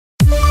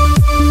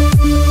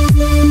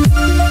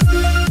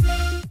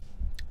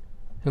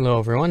Hello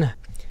everyone,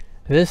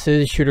 this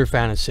is Shooter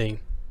Fantasy.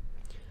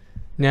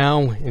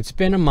 Now, it's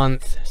been a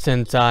month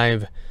since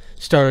I've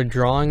started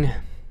drawing,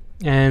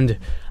 and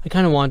I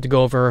kind of want to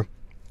go over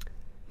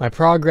my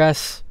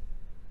progress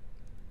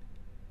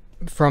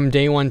from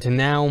day one to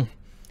now,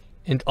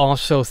 and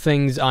also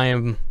things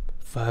I've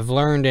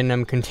learned and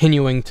I'm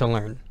continuing to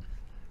learn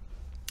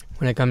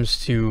when it comes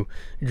to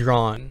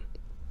drawing.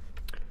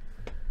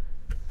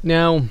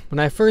 Now, when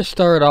I first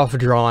started off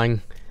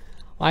drawing,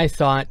 I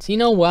thought, you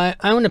know what,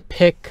 I want to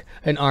pick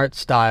an art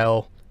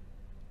style,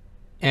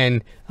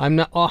 and I'm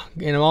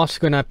also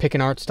going to pick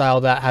an art style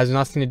that has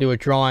nothing to do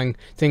with drawing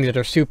things that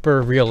are super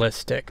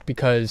realistic,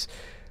 because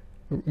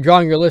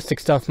drawing realistic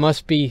stuff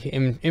must be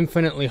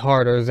infinitely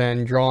harder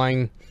than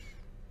drawing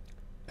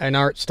an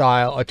art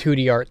style, a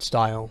 2D art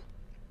style.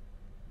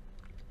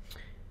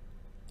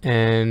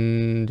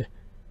 And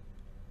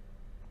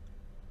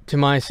to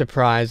my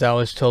surprise, I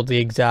was told the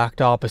exact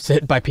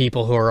opposite by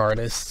people who are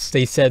artists.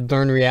 They said,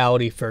 learn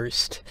reality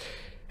first.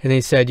 And they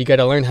said, you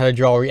gotta learn how to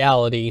draw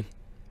reality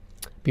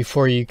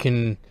before you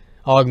can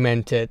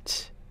augment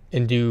it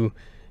and do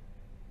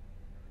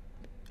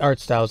art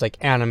styles like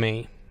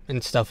anime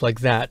and stuff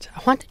like that.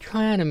 I want to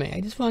try anime. I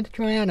just want to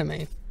try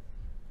anime.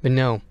 But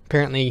no,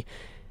 apparently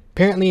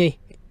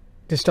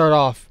to start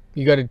off,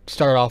 you gotta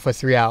start off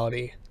with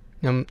reality.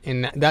 And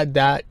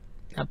that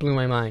blew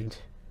my mind.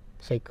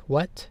 It's like,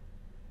 what?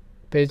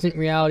 But isn't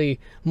reality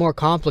more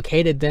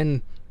complicated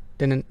than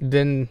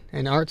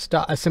an art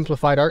style, a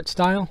simplified art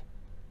style?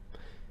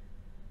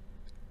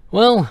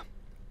 Well,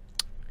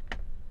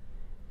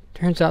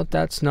 turns out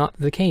that's not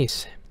the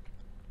case.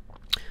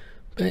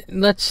 But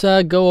let's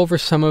go over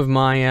some of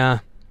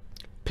my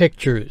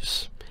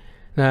pictures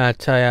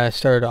that I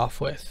started off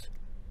with.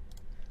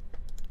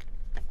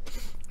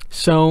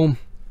 So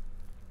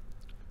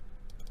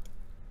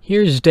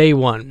here's day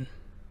one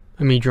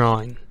of me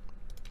drawing.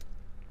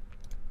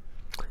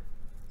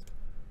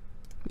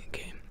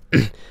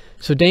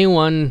 So day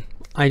one,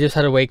 I just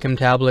had a Wacom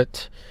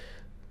tablet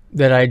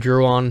that I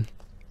drew on,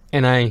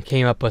 and I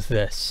came up with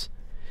this.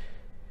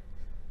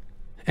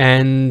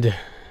 And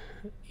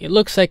it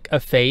looks like a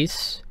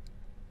face,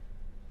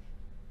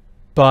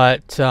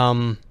 but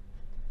not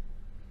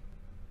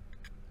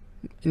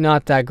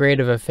that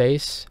great of a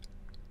face,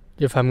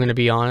 if I'm going to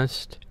be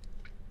honest.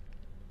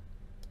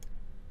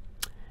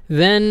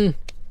 Then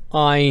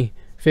I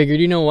figured,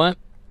 you know what?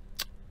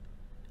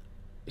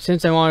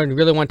 Since I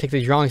really want to take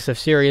the drawing stuff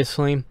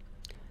seriously,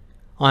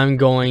 I'm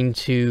going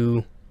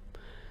to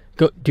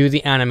go do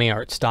the anime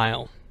art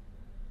style.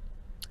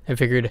 I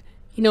figured,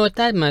 you know what,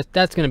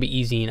 that's going to be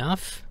easy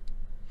enough.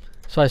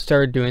 So I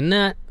started doing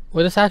that.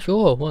 Well, this actually,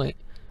 oh, wait.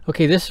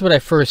 Okay, this is what I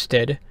first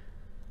did.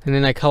 And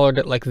then I colored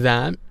it like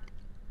that.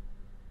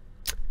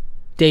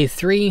 Day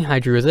 3, I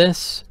drew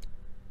this.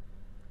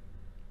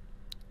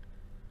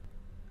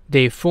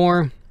 Day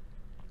 4,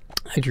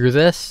 I drew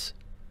this.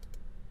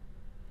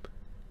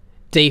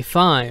 Day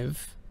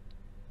 5,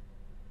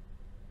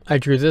 I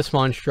drew this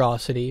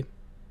monstrosity.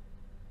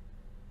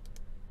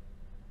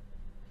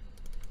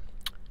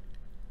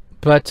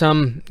 But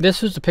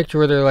this was the picture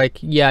where they're like,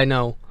 yeah, I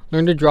know,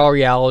 learn to draw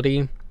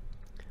reality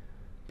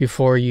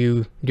before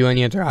you do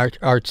any other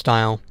art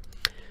style.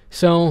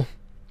 So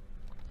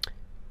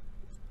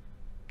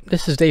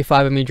this is day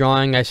 5 of me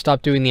drawing. I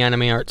stopped doing the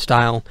anime art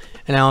style,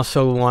 and I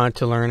also wanted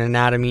to learn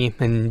anatomy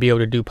and be able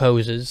to do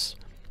poses.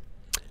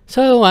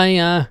 So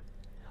I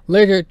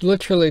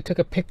literally took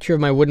a picture of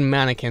my wooden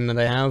mannequin that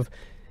I have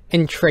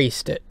and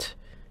traced it.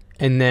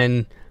 And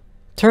then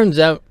turns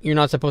out you're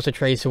not supposed to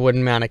trace a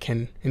wooden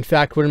mannequin. In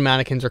fact, wooden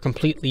mannequins are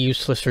completely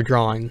useless for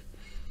drawing.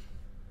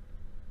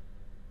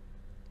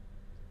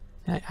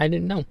 I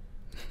didn't know.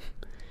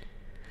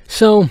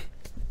 So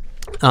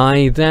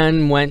I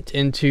then went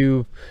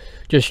into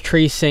just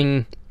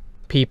tracing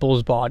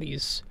people's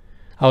bodies.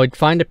 I would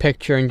find a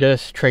picture and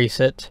just trace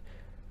it,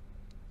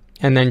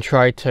 and then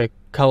try to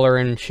color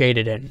and shade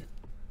it in.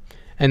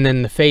 And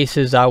then the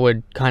faces I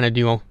would kind of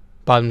do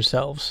by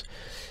themselves.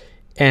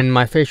 And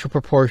my facial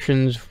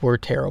proportions were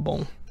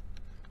terrible.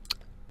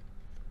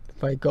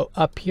 If I go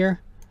up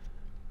here,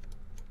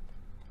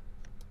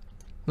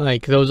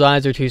 like those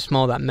eyes are too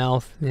small, that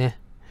mouth, eh.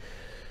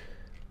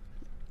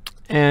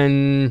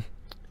 And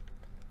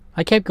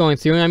I kept going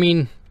through, and I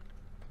mean,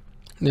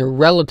 they're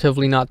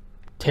relatively not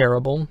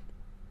terrible.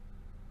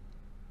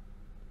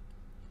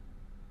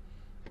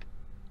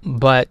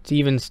 But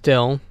even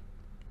still,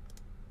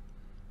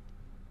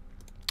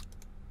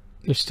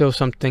 there's still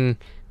something,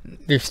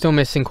 they're still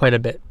missing quite a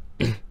bit.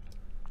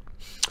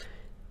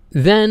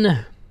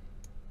 Then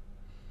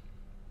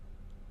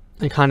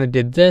I kind of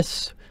did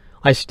this.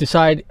 I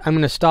decided I'm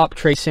going to stop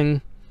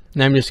tracing,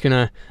 and I'm just going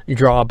to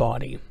draw a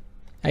body.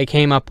 I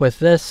came up with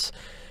this,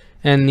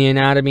 and the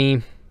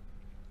anatomy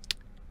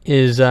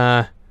is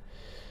not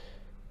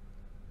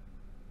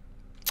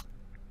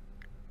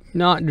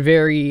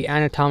very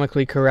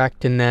anatomically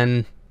correct, and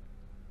then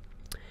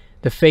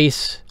the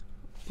face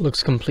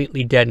looks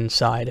completely dead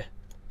inside.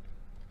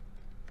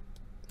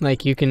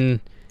 Like you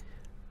can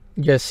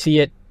just see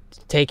it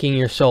taking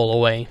your soul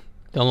away.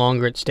 the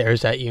longer it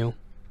stares at you.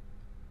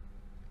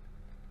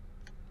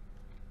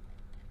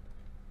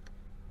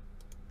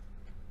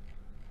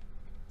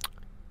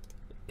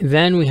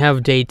 Then we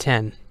have day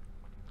 10.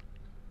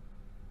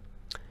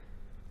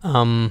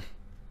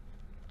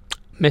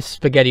 Miss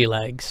Spaghetti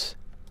Legs.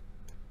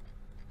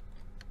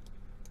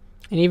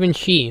 And even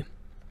she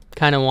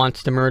kind of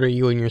wants to murder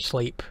you in your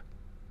sleep.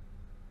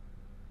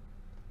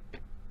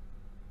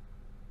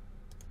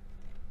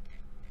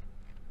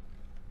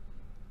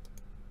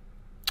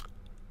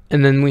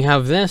 And then we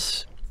have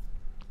this.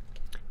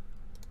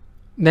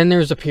 Then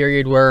there's a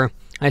period where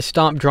I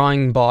stopped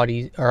drawing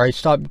bodies, or I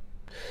stopped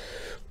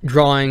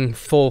drawing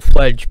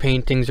full-fledged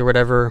paintings or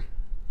whatever.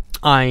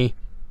 And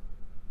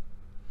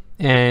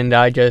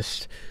I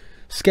just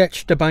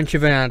sketched a bunch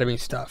of anatomy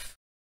stuff.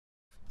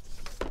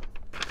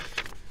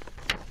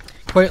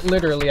 Quite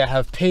literally, I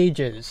have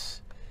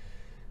pages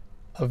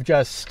of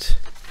just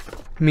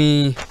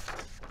me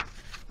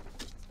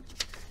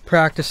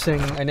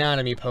practicing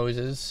anatomy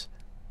poses.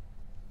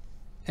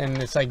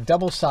 And it's like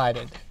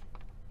double-sided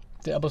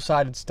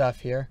stuff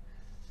here.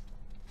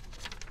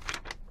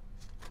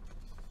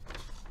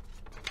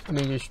 I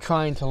mean, just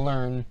trying to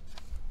learn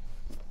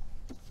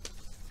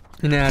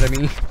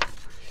anatomy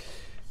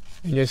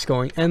and just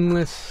going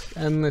endless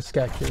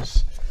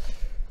sketches,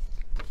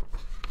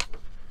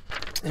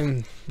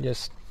 and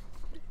just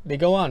they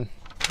go on.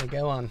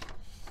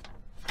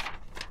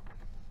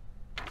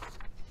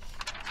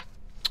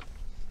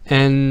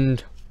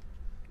 And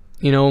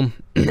you know,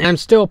 I'm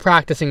still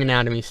practicing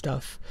anatomy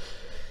stuff.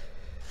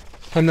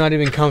 I'm not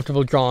even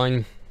comfortable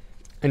drawing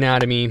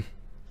anatomy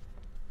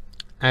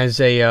as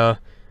a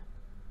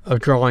of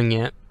drawing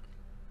yet.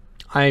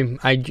 I'm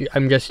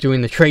just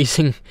doing the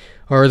tracing,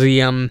 or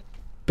the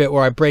bit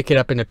where I break it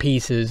up into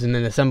pieces and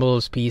then assemble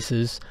those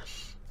pieces.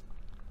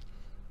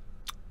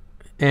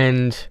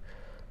 And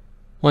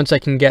once I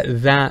can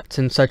get that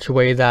in such a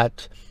way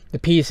that the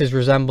pieces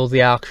resemble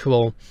the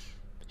actual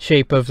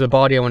shape of the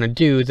body I want to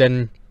do,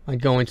 then I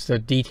go into the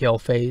detail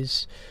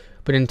phase.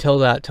 But until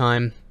that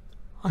time,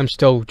 I'm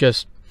still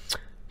just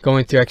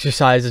going through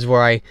exercises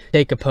where I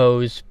take a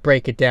pose,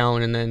 break it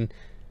down, and then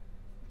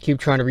keep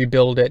trying to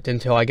rebuild it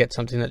until I get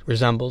something that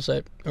resembles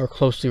it, or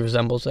closely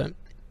resembles it.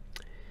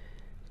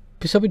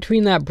 So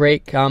between that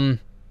break,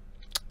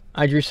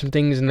 I drew some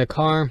things in the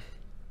car.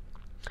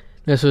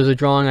 This was a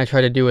drawing I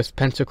tried to do with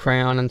pencil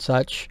crayon and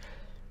such.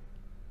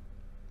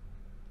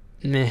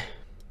 Meh.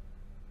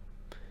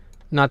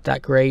 Not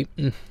that great.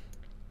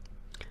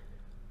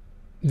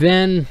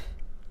 Then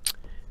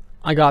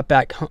I got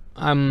back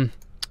home.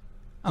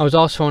 I was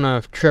also on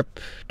a trip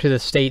to the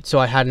States, so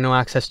I had no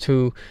access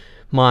to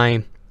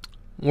my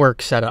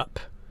work setup.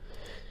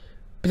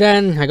 But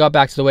then I got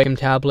back to the Wacom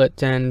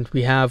tablet, and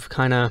we have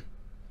kind of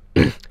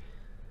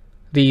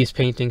these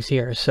paintings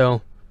here.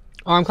 So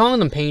I'm calling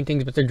them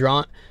paintings, but they're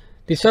drawn.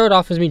 They started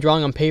off as me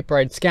drawing on paper.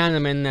 I'd scan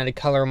them in, and I'd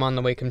color them on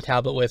the Wacom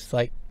tablet with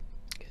like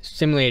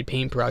simulated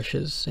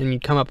paintbrushes, and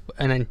you'd come up,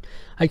 and then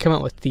I'd come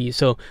up with these.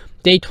 So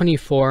day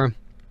 24,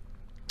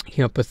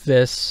 came up with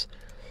this.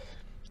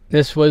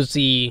 This was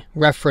the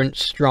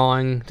reference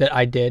drawing that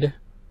I did.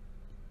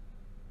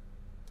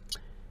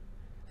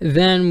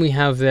 Then we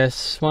have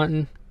this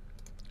one.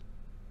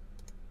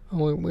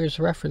 Oh, where's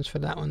the reference for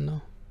that one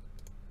though?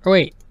 Oh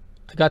wait,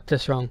 I got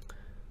this wrong.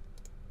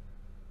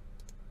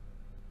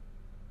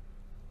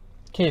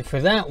 Okay, for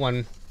that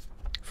one,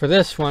 for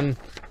this one,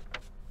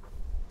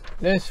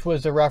 this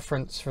was the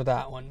reference for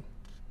that one.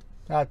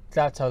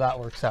 That's how that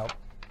works out.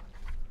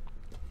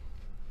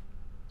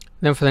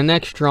 Then for the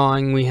next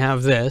drawing, we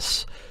have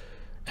this,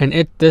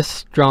 and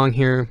this drawing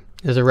here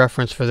is a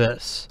reference for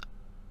this.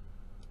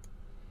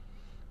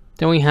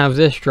 Then we have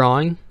this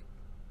drawing,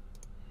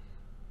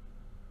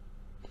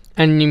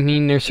 and I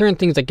mean, there's certain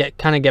things that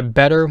kind of get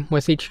better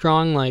with each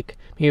drawing, like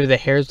maybe the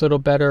hair's a little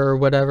better or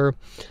whatever.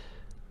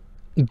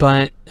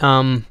 But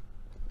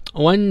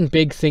one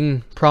big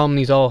problem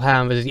these all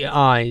have is the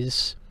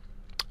eyes.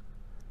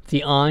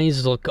 The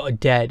eyes look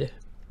dead.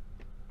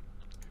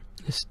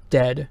 It's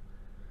dead.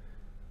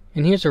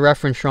 And here's a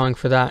reference drawing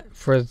for that,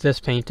 for this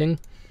painting.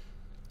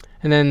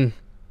 And then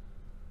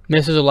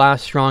this is the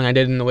last drawing I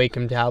did in the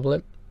Wacom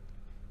tablet.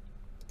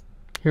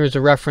 Here's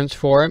a reference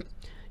for it.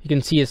 You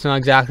can see it's not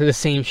exactly the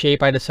same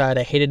shape. I decided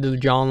I hated the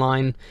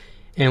jawline,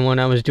 and when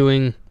I was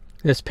doing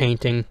this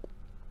painting,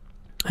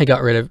 I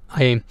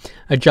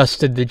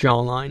adjusted the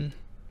jawline.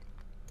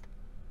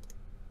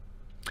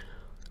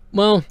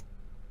 Well,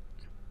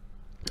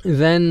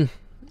 then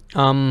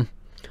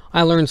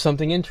I learned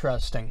something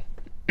interesting.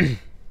 The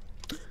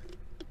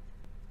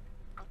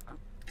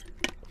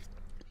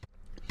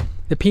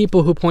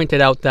people who pointed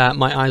out that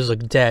my eyes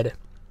look dead,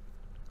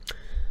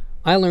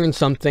 I learned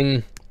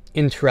something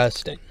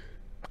interesting.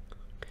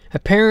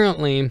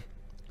 Apparently,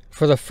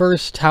 for the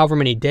first however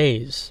many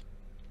days,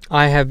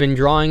 I have been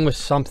drawing with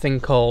something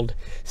called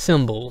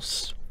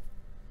symbols.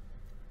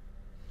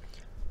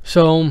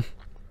 So,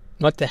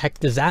 what the heck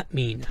does that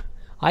mean?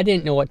 I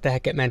didn't know what the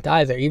heck it meant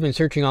either. Even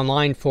searching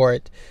online for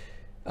it,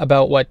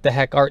 about what the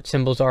heck art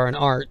symbols are in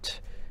art,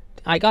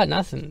 I got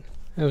nothing.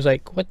 I was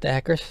like, what the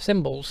heck are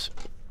symbols?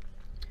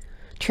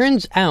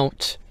 Turns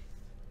out,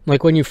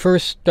 like when you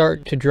first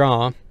start to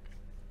draw,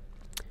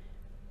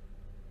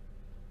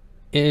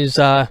 is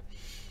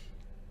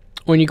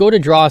when you go to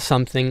draw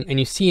something and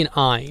you see an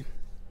eye.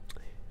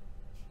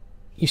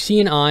 You see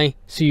an eye,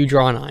 so you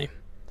draw an eye.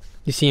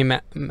 You see him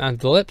at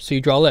the lips, so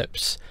you draw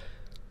lips.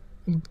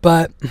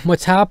 But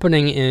what's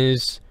happening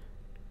is,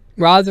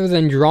 rather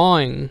than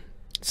drawing,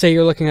 say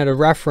you're looking at a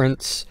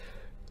reference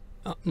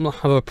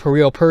of a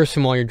real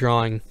person while you're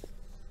drawing,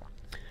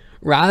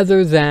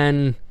 rather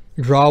than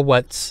draw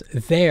what's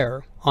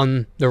there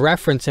on the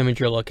reference image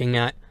you're looking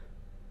at,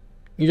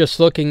 you're just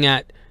looking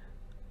at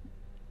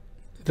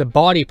the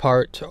body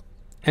part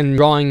and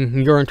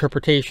drawing your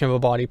interpretation of a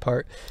body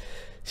part.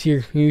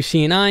 So you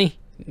see an eye,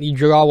 you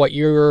draw what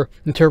your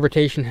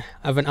interpretation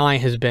of an eye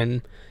has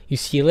been. You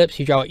see lips,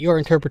 you draw what your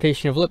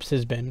interpretation of lips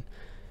has been.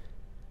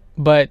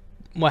 But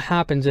what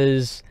happens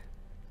is,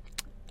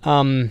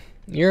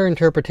 your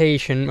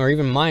interpretation, or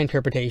even my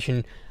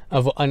interpretation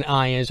of what an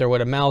eye is or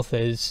what a mouth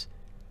is,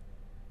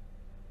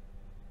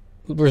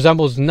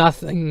 resembles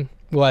nothing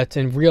what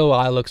a real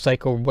eye looks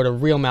like or what a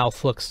real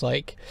mouth looks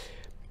like.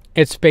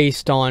 It's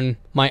based on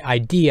my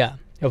idea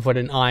of what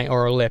an eye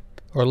or a lip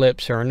or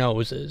lips or a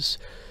nose is.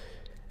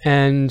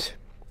 And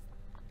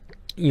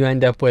you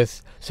end up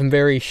with some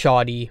very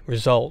shoddy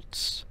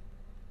results.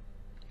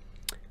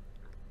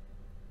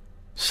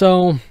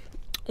 So,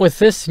 with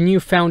this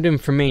newfound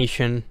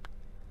information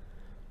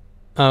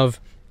of,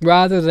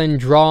 rather than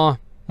draw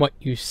what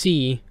you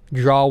see,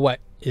 draw what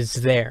is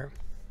there.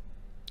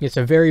 It's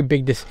a very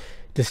big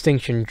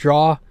distinction.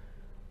 Draw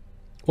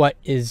what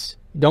is,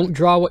 don't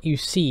draw what you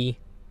see,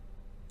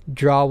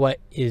 draw what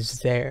is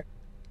there.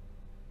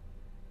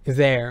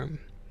 There,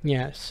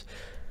 yes.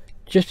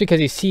 Just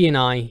because you see an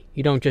eye,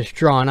 you don't just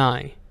draw an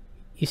eye.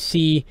 You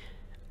see,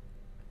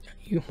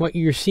 what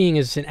you're seeing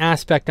is an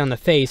aspect on the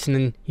face, and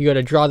then you got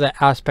to draw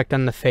that aspect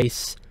on the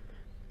face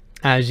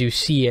as you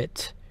see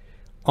it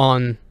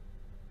on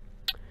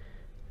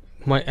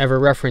whatever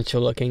reference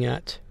you're looking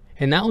at.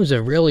 And that was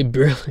a really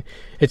brilliant,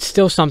 it's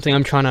still something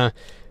I'm trying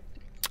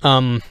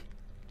to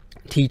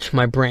teach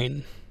my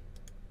brain.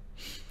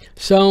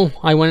 So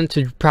I went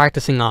into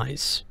practicing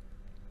eyes,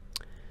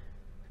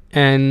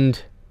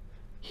 and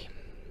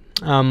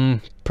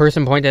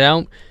person pointed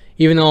out,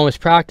 even though I was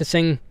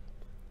practicing,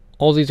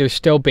 all these are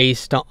still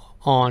based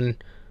on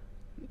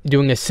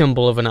doing a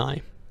symbol of an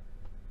eye.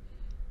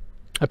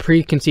 A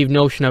preconceived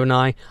notion of an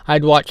eye.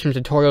 I'd watched some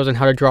tutorials on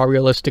how to draw a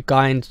realistic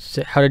eye and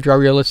how to draw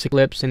realistic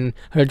lips and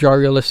how to draw a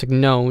realistic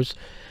nose.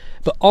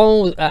 But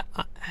all that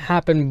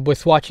happened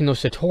with watching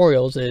those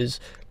tutorials is,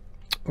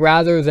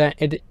 rather than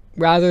it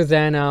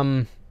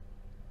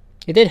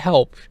did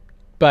help,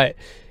 but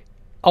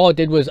all it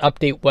did was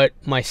update what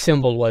my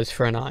symbol was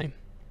for an eye.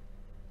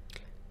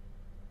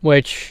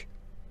 Which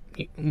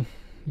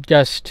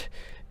just,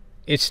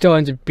 it still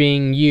ends up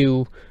being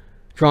you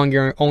drawing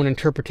your own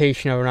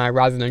interpretation of an eye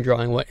rather than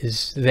drawing what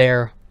is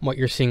there, what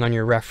you're seeing on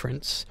your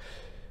reference.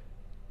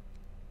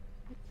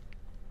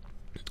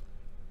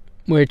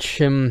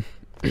 Which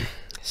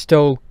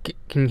still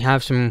can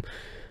have some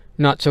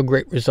not so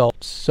great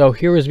results. So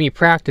here was me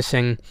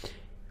practicing,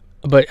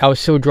 but I was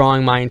still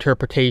drawing my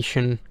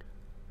interpretation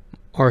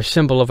or a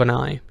symbol of an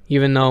eye.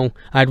 Even though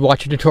I'd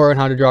watched a tutorial on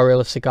how to draw a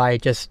realistic eye, I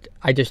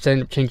just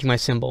ended up changing my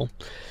symbol.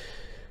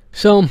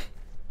 So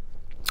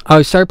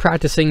I started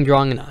practicing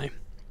drawing an eye.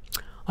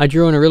 I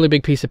drew on a really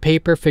big piece of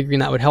paper, figuring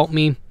that would help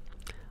me.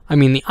 I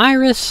mean, the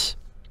iris,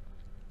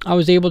 I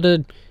was able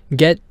to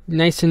get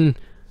nice and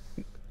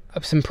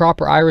some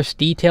proper iris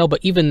detail, but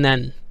even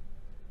then,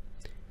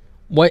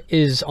 what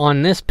is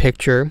on this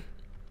picture,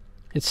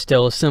 it's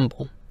still a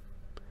symbol.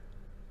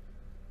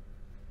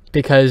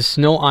 Because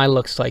no eye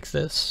looks like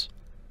this.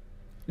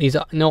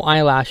 No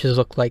eyelashes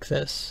look like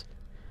this.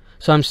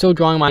 So I'm still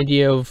drawing my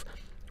idea of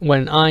what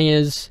an eye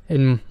is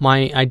and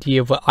my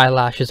idea of what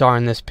eyelashes are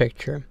in this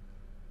picture.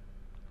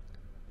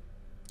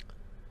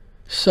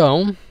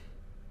 So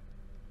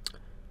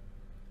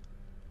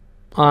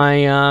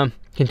I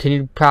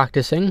continued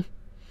practicing.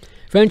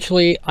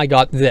 Eventually I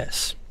got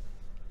this.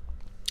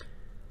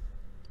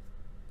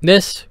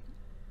 This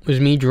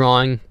was me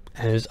drawing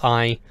as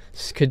I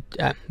could,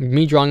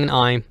 me drawing an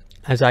eye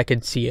as I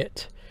could see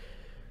it.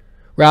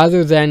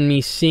 Rather than me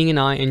seeing an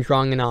eye and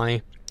drawing an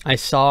eye, I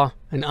saw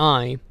an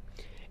eye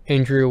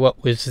and drew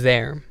what was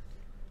there.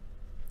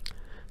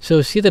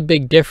 So see the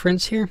big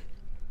difference here?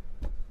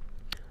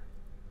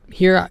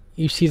 Here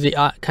you see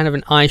the kind of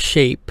an eye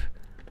shape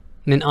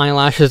and then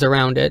eyelashes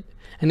around it.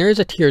 And there is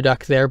a tear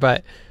duct there,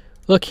 but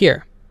look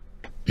here.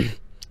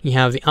 You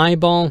have the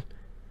eyeball.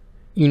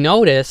 You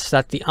notice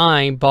that the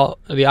eyeball,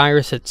 the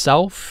iris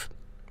itself,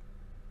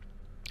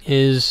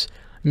 is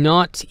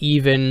not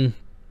even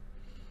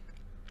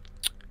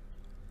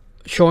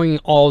showing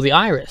all the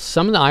iris.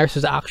 Some of the iris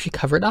is actually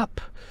covered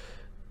up.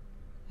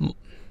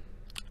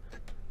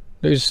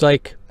 There's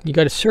like, you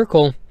got a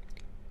circle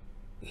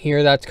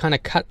here that's kind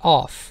of cut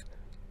off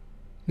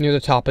near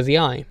the top of the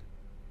eye.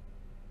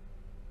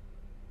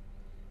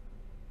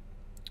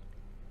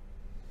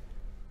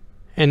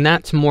 And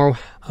that's more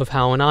of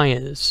how an eye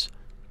is.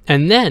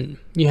 And then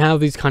you have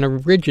these kind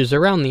of ridges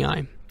around the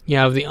eye. You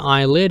have the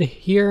eyelid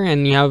here,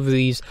 and you have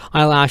these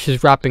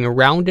eyelashes wrapping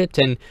around it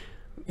and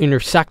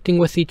intersecting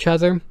with each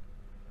other.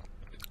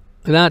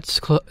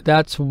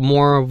 That's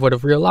more of what a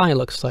real eye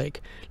looks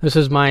like. This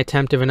is my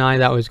attempt of an eye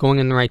that was going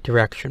in the right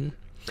direction.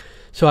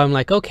 So I'm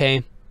like,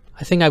 okay,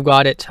 I think I've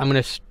got it. I'm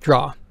going to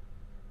draw.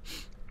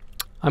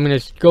 I'm going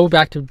to go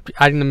back to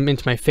adding them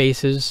into my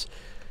faces.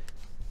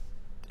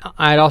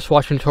 I had also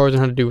watched tutorials on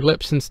how to do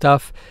lips and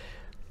stuff.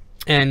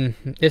 And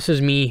this is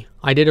me.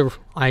 I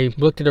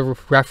looked at a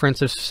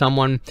reference of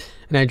someone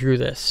and I drew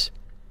this.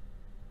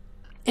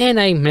 And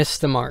I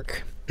missed the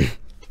mark.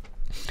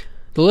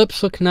 The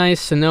lips look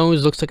nice, the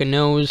nose looks like a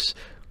nose,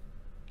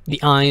 the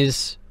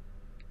eyes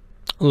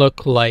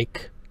look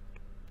like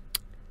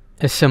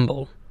a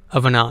symbol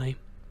of an eye,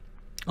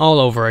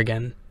 all over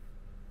again.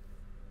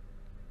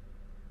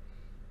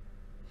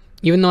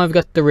 Even though I've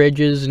got the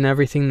ridges and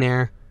everything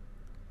there,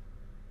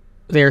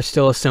 they are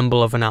still a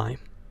symbol of an eye.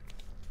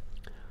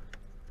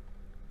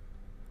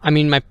 I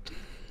mean,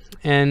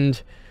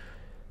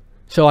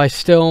 so I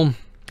still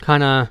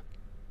kind of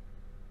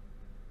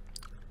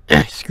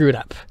screwed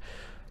up.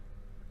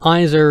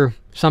 Eyes are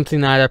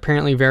something that are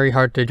apparently very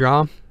hard to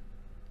draw.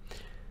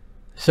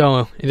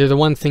 So they're the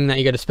one thing that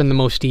you got to spend the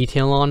most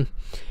detail on.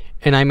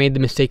 And I made the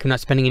mistake of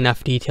not spending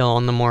enough detail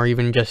on them, or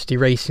even just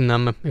erasing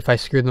them if I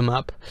screwed them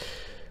up.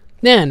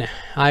 Then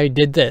I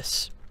did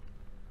this.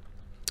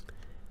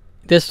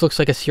 This looks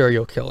like a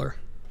serial killer.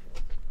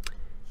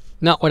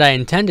 Not what I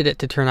intended it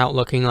to turn out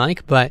looking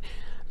like, but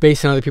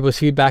based on other people's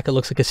feedback, it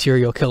looks like a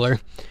serial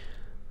killer.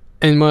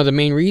 And one of the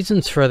main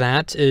reasons for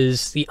that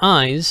is the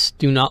eyes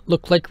do not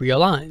look like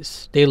real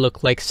eyes. They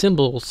look like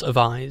symbols of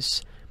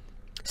eyes.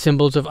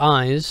 Symbols of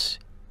eyes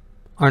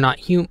are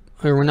not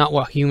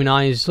what human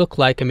eyes look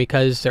like, and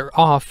because they're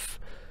off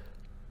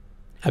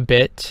a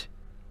bit,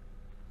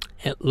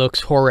 it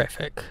looks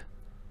horrific.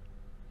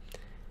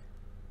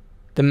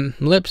 The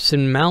lips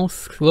and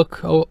mouth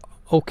look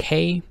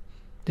okay.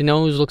 The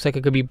nose looks like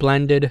it could be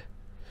blended,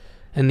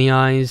 and the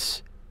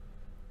eyes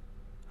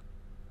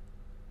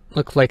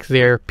look like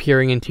they're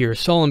peering into your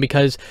soul, and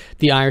because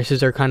the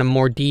irises are kind of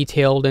more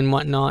detailed and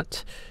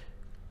whatnot,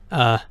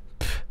 they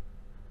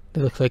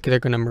look like they're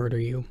gonna murder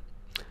you.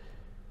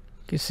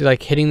 It's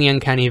like hitting the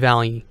uncanny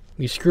valley.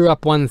 You screw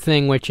up one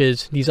thing, which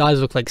is these eyes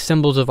look like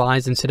symbols of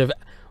eyes instead of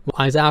what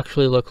eyes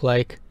actually look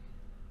like.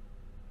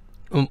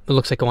 It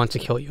looks like it wants to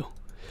kill you.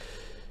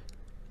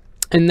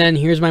 And then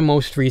here's my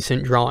most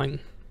recent drawing.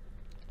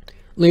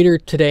 Later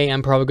today,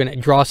 I'm probably going to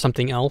draw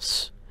something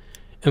else.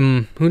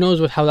 Who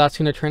knows how that's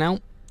going to turn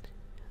out.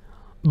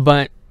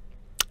 But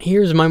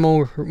here's my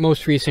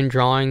most recent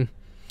drawing.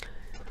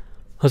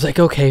 I was like,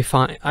 okay,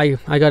 fine. I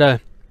gotta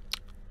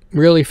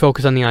really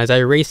focus on the eyes. I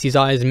erased these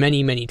eyes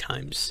many, many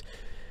times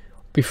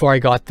before I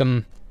got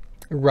them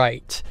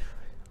right.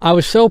 I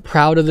was so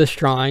proud of this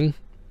drawing,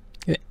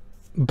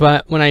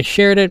 but when I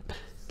shared it,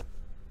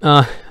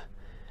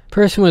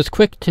 person was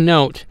quick to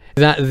note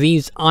that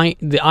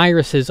the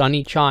irises on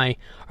each eye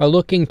are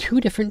looking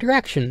two different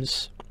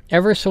directions,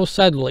 ever so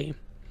subtly.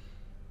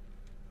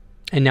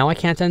 And now I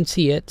can't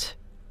unsee it.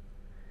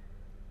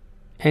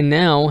 And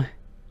now,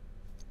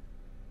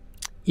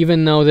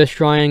 even though this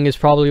drawing is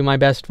probably my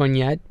best one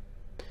yet,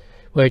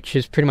 which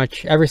is pretty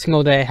much every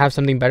single day I have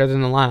something better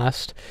than the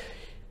last,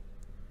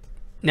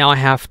 now I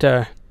have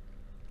to...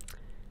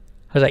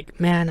 I was like,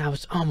 man, I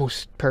was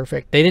almost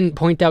perfect. They didn't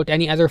point out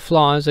any other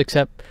flaws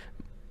except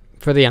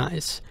for the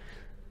eyes.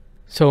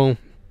 So,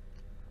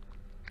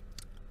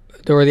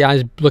 there were the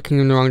eyes looking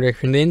in the wrong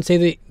direction. They didn't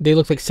say they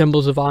look like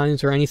symbols of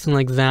eyes or anything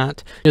like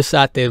that. Just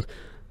that they're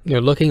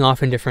looking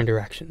off in different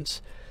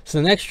directions. So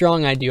the next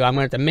drawing I do, I'm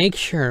going to have to make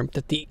sure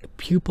that the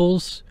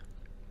pupils,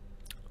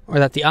 or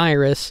that the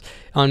iris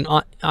on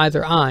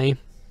either eye,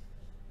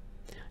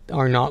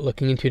 are not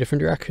looking in two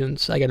different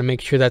directions. I got to make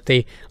sure that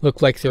they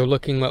look like they're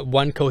looking at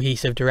one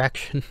cohesive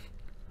direction.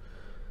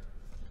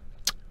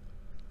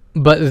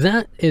 But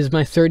that is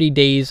my 30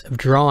 days of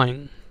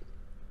drawing.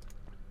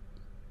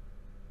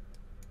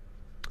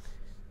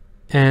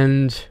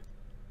 And,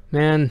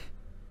 man,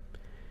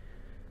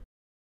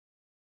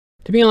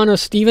 to be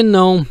honest, even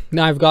though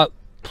I've got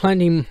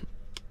plenty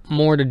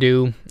more to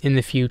do in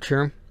the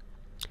future,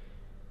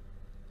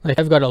 like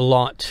I've got a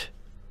lot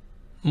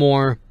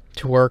more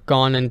to work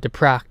on and to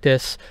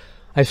practice.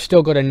 I've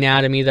still got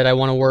anatomy that I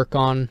want to work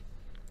on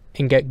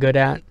and get good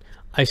at.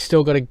 I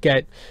still got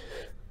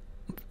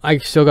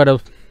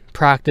to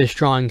practice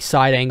drawing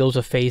side angles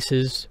of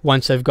faces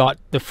once I've got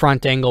the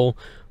front angle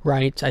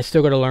right. I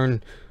still got to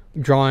learn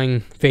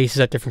drawing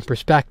faces at different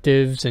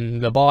perspectives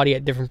and the body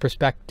at different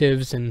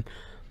perspectives and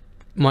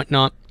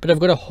whatnot. But I've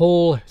got a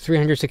whole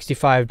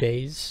 365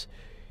 days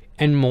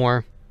and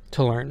more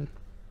to learn.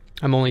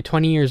 I'm only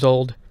 20 years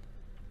old.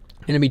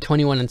 I'm going to be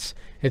 21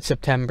 in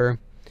September.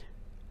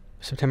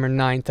 September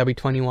 9th, I'll be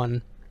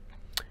 21.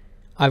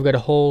 I've got a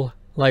whole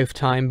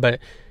lifetime, but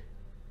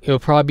it'll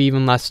probably be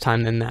even less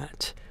time than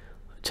that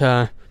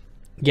to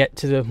get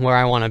to where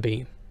I want to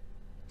be.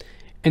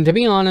 And to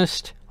be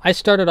honest, I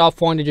started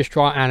off wanting to just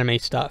draw anime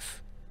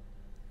stuff.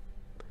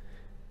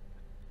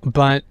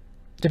 But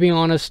to be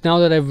honest, now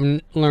that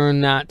I've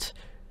learned that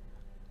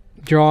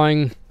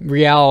drawing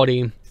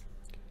reality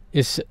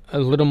is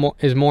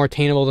more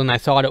attainable than I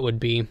thought it would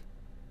be,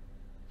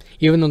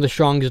 even though the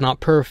drawing is not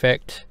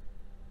perfect,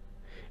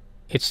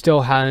 it's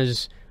still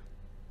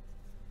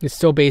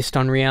based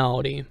on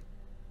reality,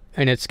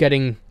 and it's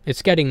getting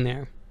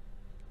there.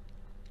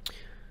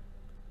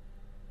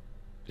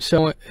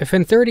 So if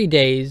in 30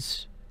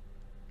 days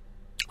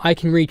I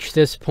can reach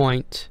this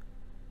point,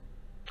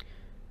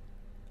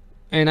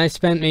 and I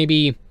spent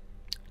maybe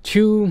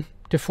 2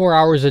 to 4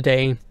 hours a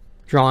day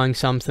drawing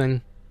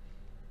something,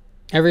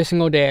 every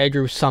single day I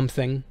drew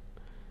something.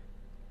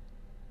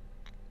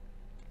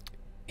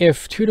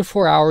 If 2 to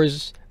 4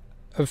 hours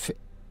of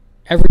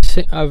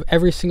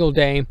every single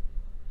day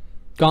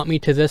got me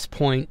to this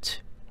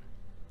point,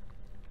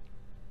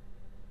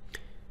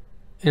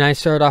 and I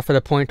started off at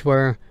a point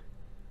where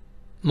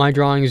my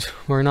drawings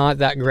were not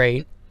that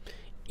great.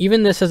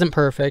 Even this isn't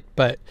perfect,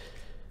 but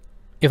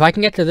if I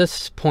can get to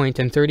this point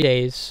in 30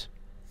 days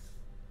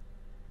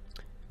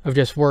of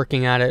just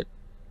working at it,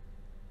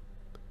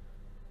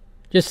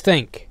 just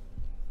think,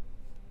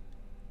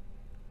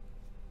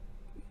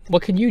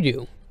 what could you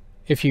do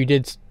if you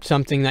did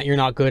something that you're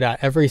not good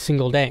at every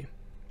single day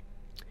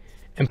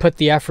and put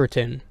the effort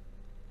in?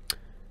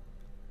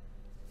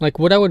 Like,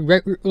 what I would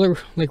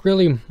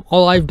really,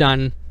 all I've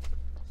done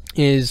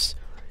is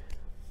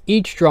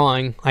each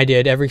drawing I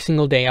did every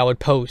single day I would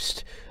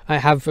post. I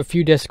have a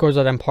few Discords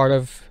that I'm part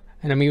of,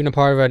 and I'm even a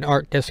part of an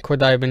art Discord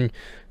that I've been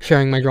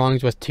sharing my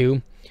drawings with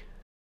too.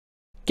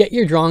 Get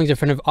your drawings in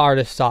front of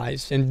artist's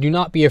eyes, and do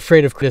not be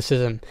afraid of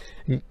criticism.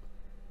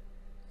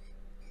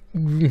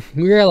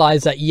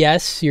 Realize that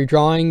yes, your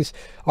drawings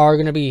are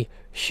going to be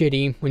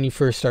shitty when you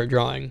first start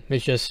drawing.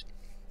 It's just,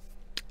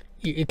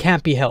 it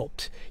can't be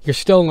helped. You're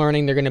still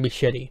learning, they're going to be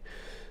shitty.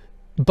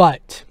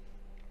 But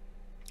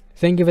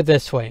think of it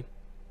this way.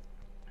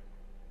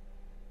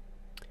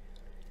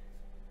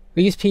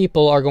 These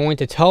people are going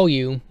to tell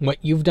you what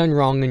you've done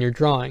wrong in your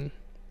drawing.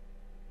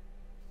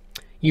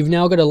 You've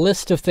now got a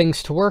list of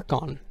things to work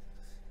on.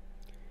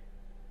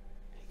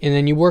 And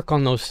then you work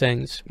on those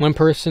things. When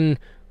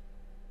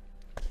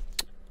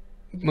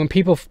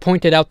people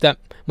pointed out that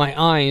my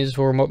eyes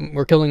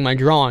were killing my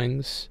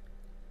drawings,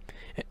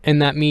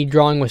 and that me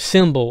drawing with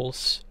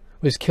symbols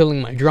was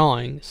killing my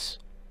drawings.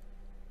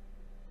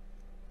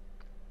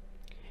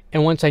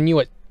 And once I knew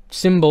what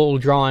symbol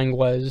drawing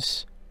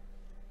was,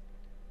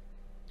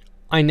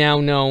 I now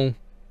know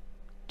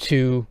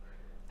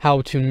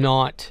how to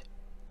not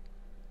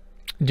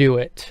do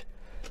it,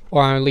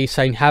 or at least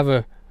I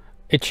have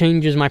it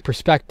changes my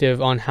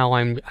perspective on how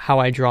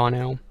I draw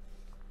now.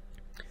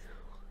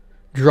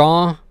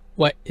 Draw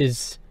what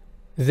is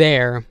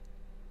there,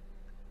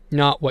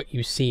 not what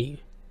you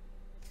see.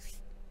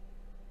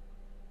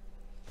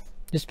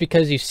 Just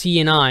because you see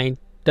an eye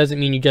doesn't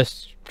mean you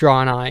just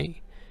draw an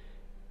eye.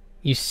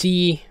 You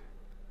see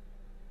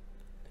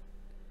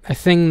a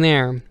thing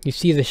there, you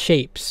see the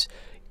shapes.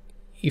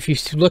 If you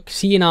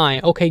see an eye,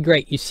 okay,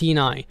 great, you see an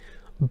eye.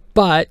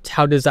 But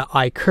how does that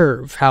eye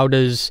curve?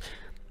 Where's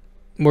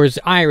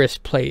the iris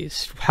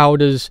placed? How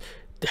do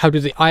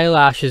the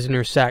eyelashes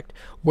intersect?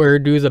 Where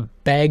do the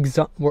bags,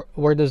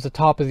 where does the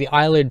top of the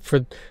eyelid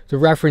for the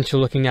reference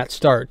you're looking at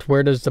start?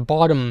 Where does the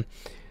bottom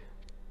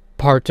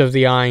part of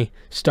the eye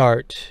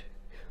start?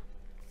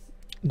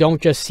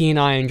 Don't just see an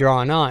eye and draw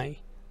an eye.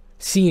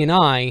 See an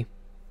eye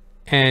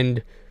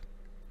and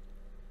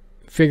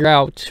figure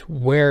out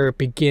where it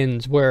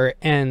begins, where it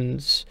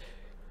ends,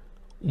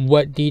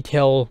 what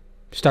detail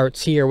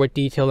starts here, what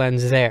detail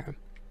ends there.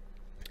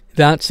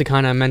 That's the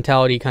kind of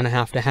mentality you kind of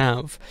have to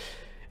have.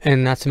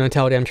 And that's the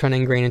mentality I'm trying to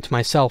ingrain into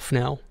myself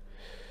now.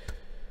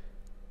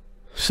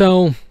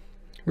 So,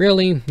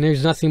 really,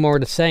 there's nothing more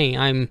to say.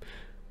 I'm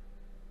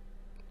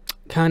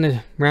kind of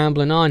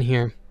rambling on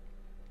here.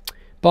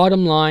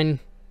 Bottom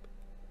line,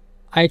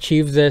 I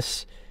achieved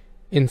this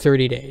in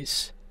 30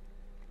 days.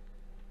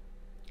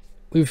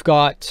 We've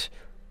got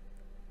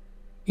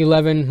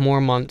 11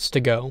 more months to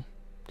go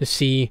to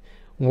see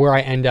where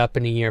I end up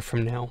in a year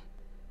from now.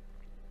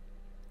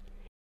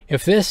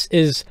 If this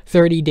is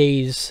 30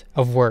 days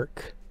of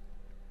work,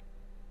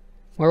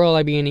 where will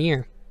I be in a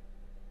year?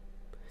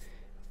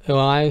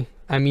 Well,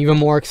 I'm even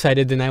more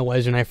excited than I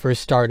was when I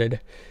first started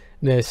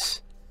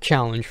this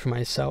challenge for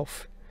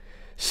myself.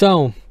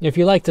 So, if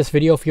you like this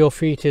video, feel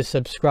free to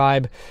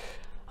subscribe.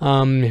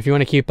 If you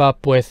want to keep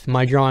up with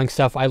my drawing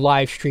stuff, I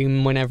live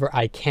stream whenever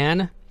I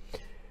can.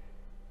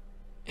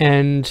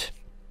 And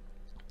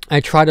I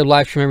try to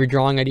live stream every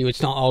drawing I do.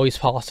 It's not always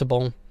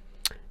possible.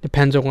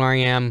 Depends on where I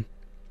am,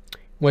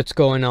 what's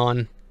going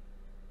on.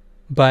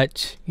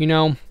 But, you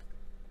know,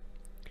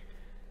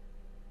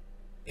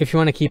 if you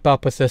want to keep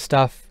up with this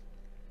stuff,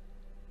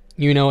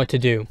 you know what to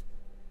do.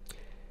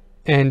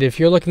 And if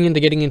you're looking into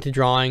getting into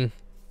drawing,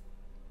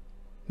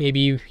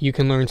 maybe you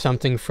can learn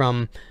something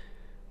from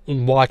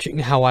watching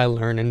how I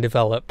learn and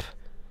develop.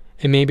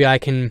 And maybe I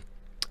can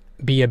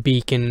be a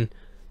beacon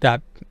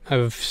that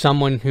of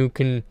someone who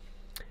can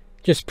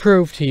just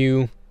prove to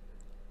you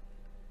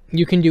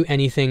you can do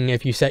anything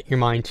if you set your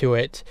mind to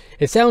it.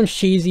 It sounds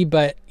cheesy,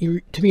 but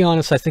to be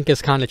honest, I think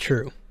it's kind of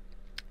true.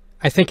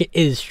 I think it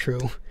is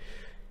true.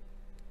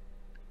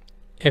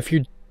 If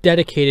you're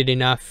dedicated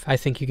enough, I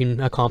think you can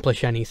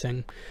accomplish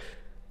anything.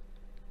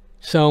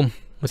 So,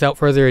 without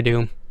further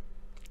ado,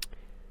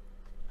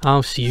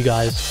 I'll see you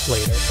guys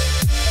later.